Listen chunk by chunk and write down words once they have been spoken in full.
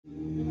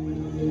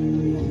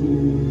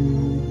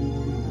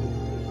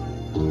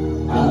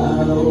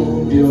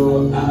hope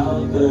you're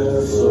out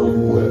there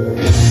somewhere.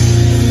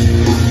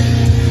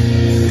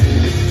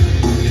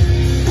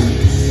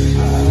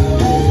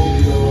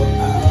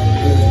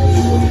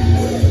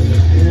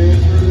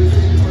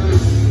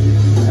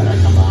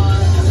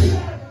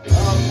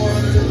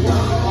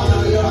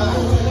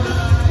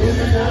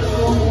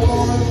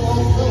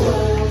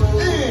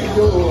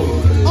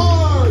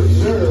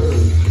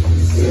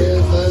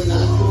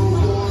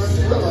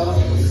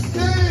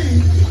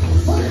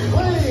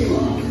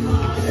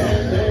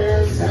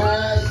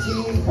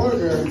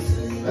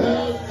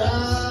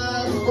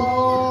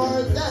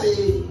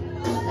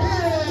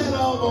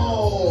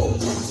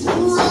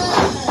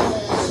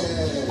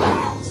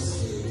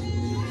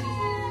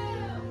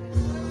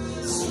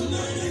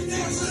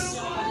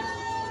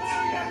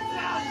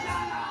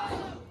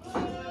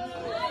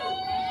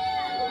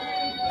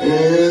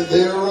 And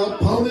their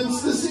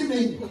opponents this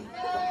evening.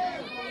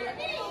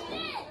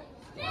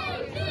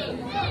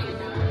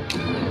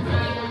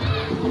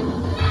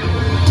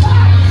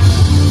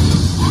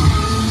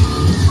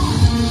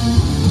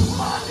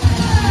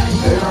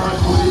 They are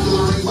accompanied to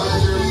the ring by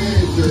their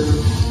manager,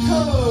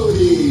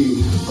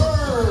 Cody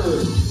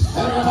Bird,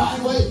 at a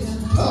combined weight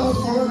of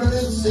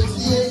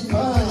 468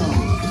 pounds.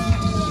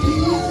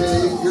 DJ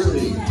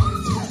Gurley,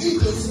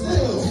 Ethan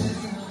Still,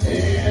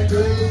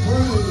 Andrew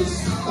Bruce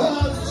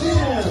of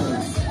Jim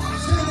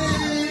City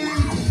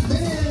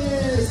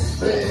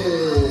Misfits.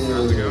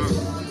 How's it going?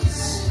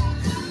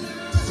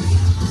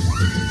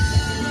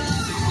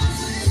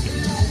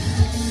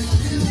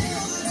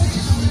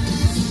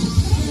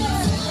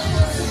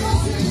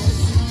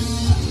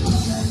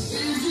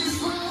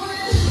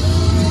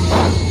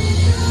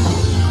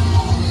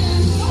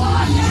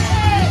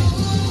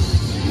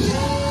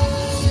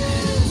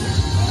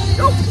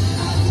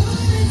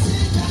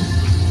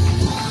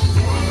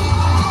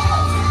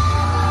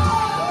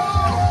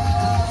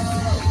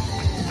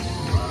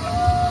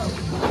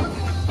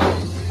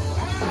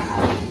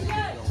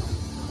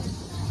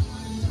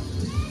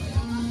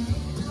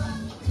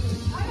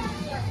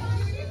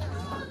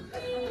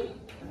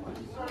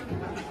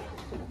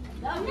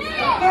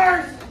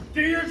 First,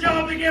 do your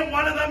job to get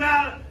one of them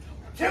out,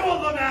 two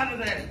of them out of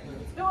there.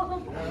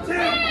 Two,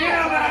 get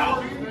them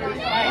out.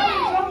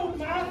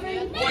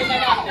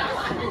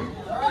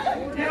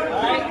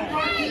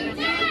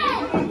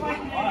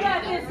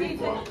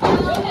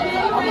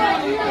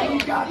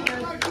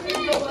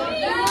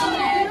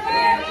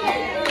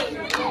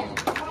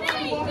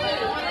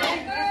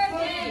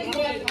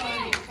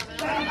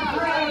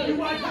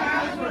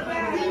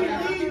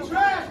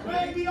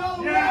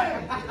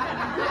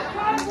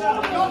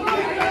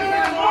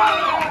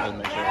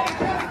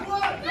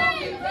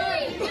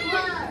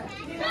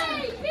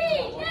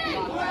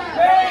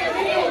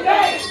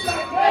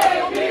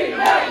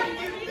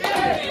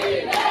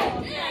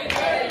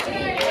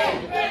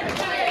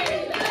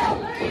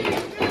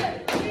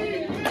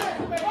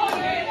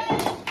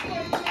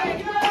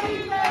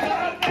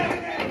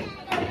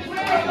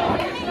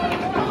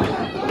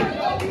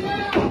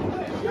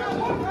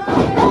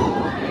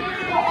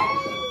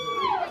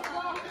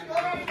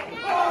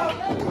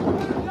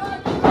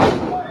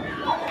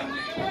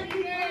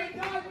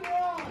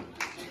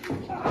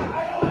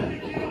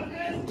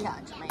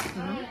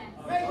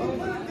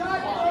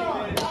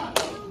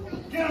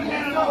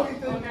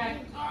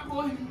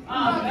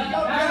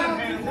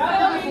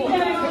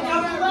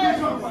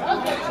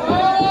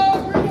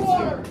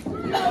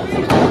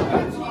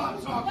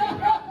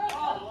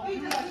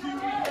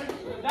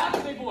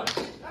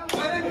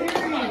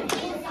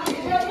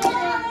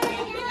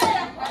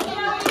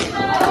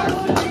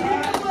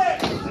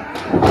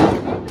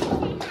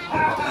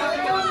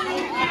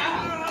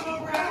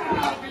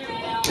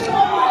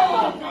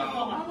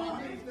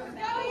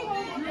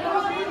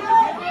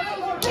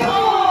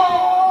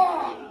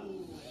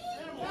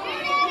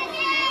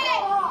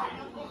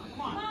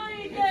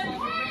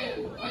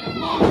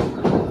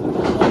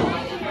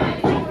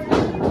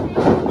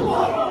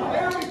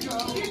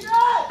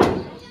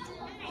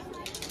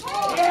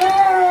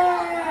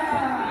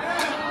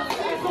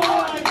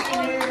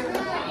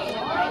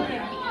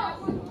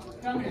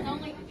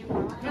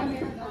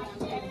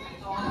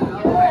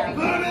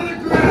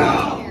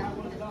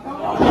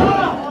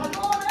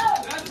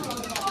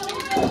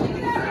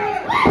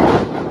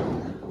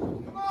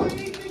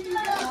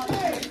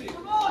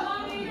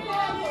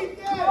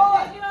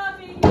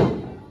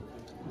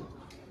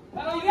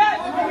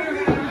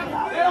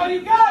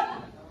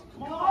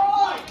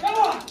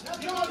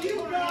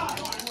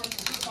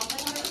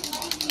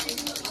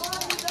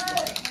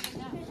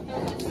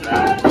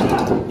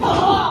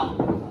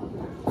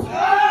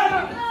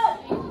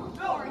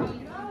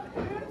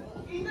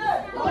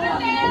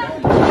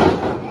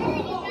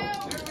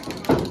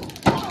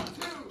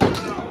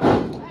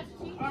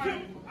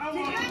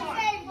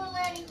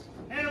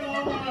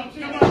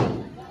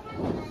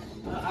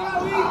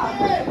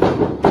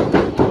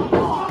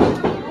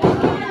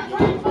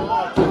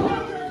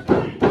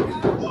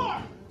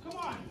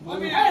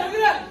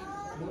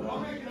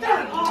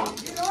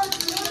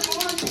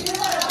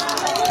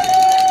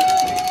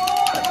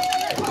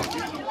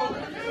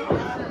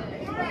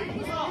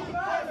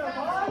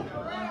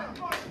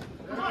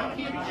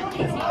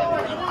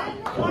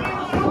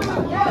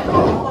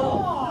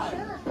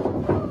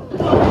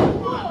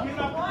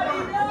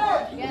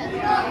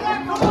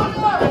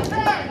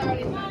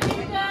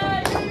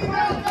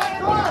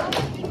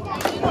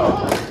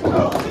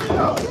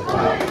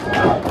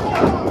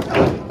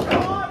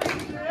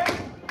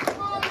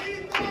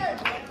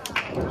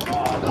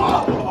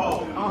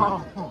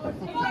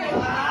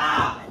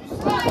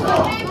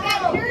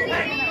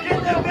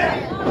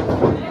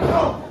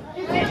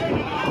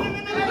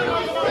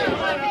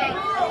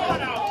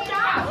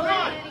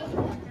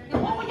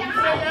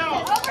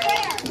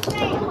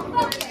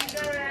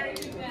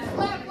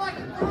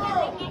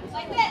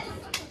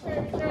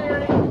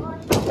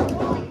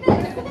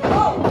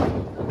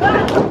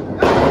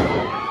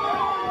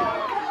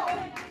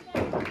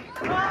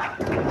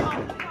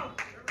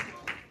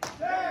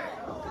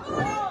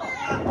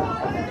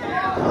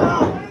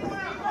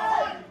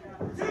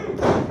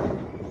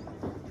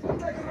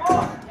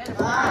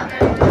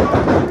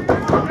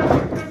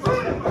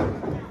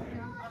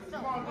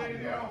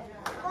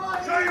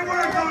 Show your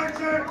work,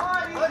 Archer!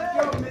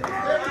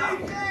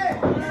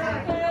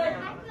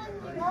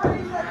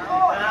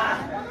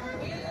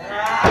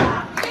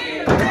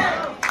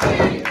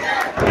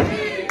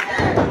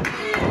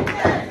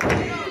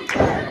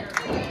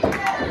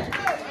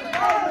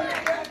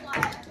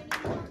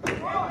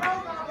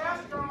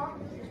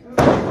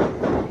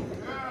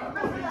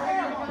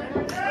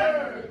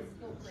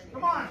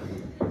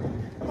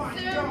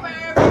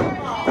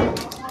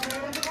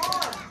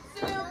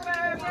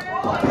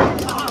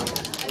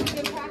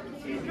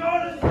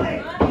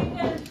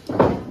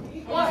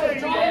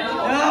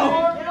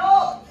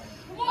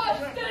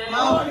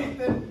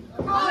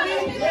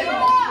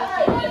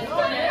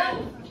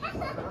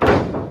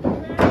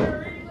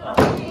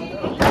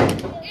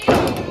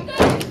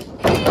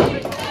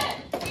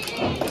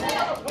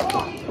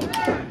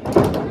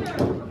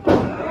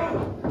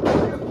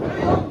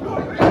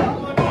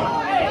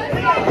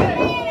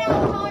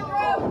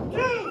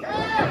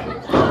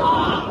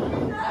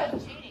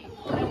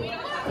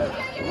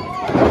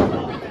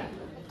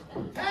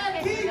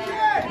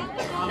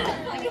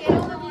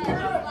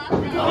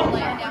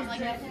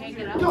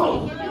 Let's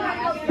go,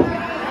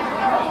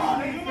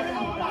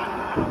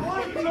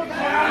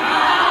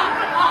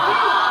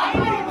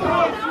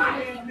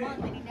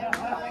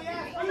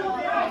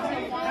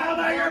 How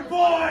about your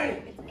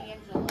boy?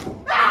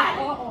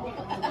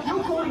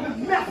 You're going to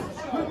mess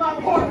with my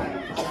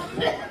partner.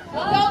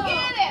 Well, go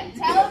get him.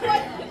 Tell him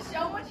what.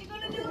 Show him what you're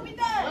gonna do if he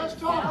does. Let's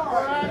talk. All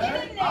right.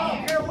 Get in there. I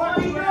don't care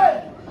what he did.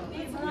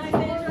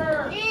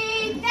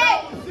 Eat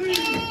it.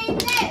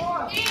 Eat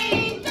it. Eat it.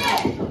 Eat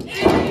it.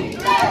 Eat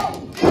it.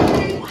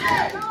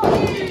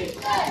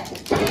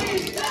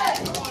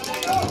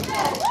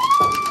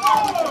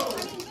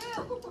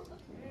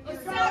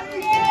 Let's go, Daddy.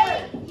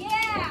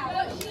 Yeah.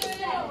 What she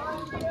said.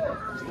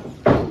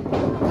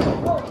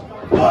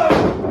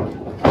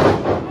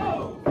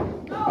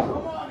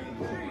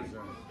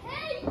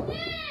 Hey,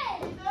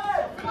 Ned.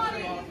 Come on,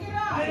 get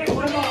up. Hey, come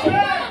on.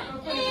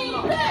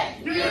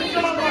 Give me a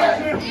shot,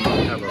 Archer.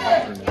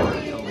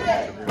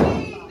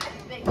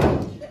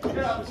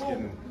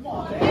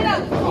 Get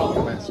up.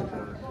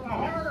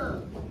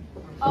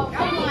 Oh,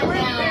 come on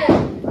now.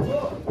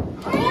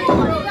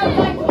 Oh,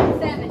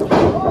 1970.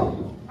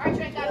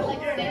 Archer got to like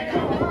stand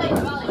up and play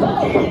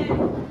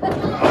volleyball.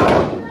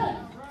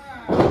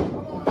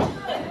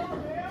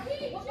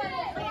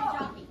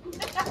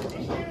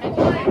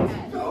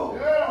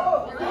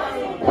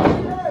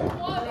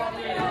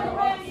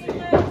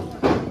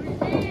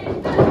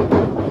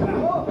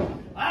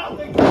 I don't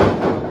think so.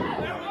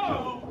 There we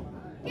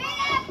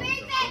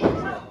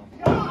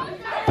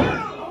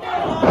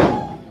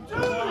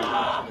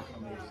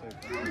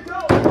go.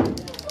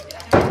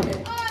 Get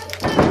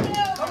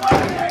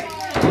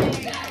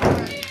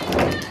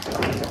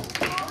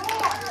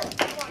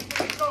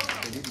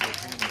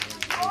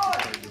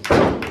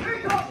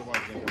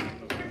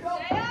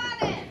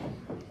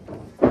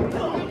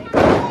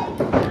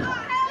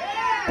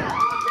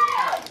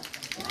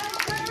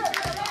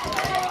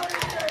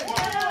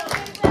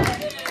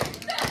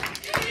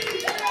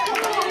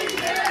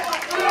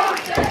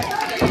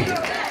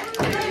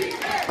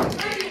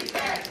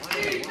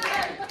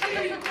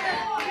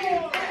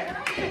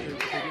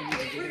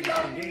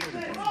up,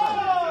 Ethan!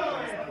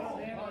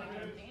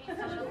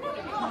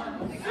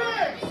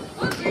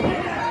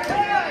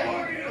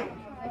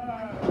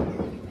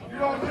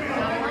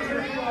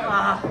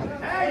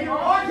 Hey, you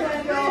are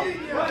going to go.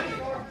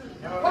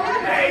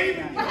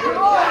 Hey, Come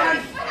on.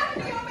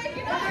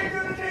 we're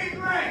going to need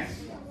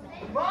rest.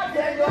 Come on,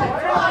 Daniel.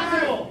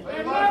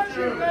 Come on.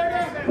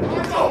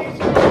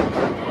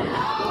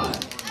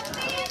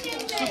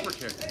 Super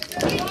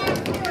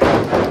kick.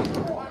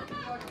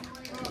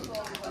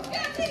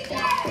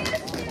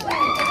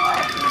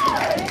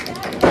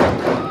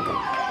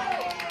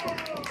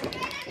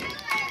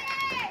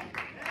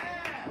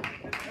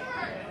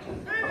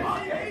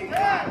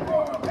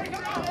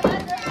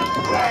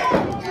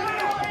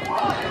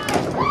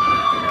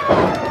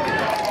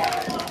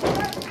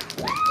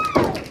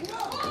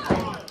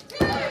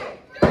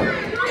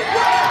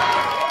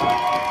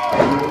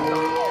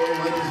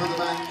 Ladies of the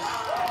match,